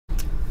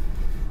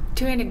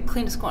Two-handed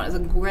clean to squat is a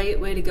great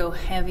way to go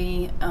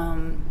heavy.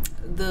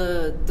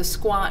 The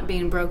squat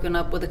being broken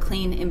up with a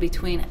clean in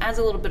between adds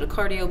a little bit of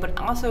cardio, but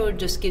also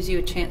just gives you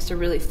a chance to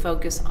really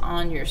focus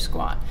on your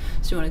squat.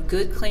 So you want a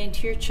good clean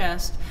to your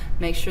chest.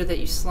 Make sure that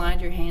you slide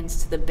your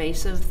hands to the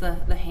base of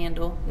the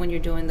handle when you're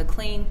doing the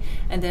clean,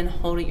 and then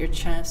hold at your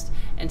chest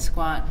and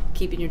squat,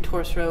 keeping your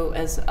torso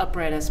as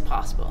upright as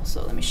possible.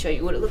 So let me show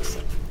you what it looks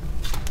like.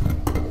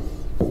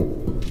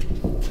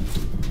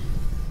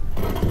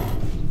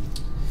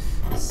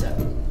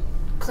 So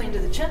clean to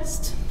the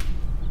chest.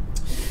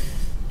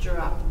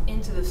 Drop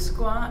into the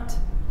squat,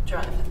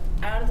 drive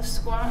out of the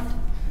squat,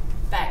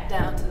 back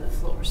down to the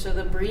floor. So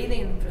the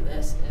breathing for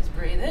this is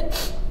breathe in,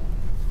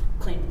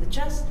 clean to the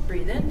chest,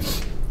 breathe in,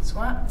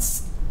 squat,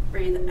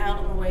 breathe out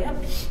on the way up,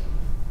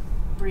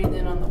 breathe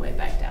in on the way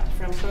back down.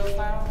 From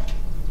profile,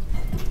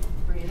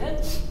 breathe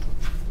in,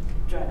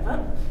 drive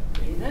up,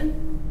 breathe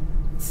in,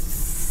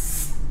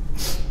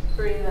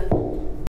 breathe in.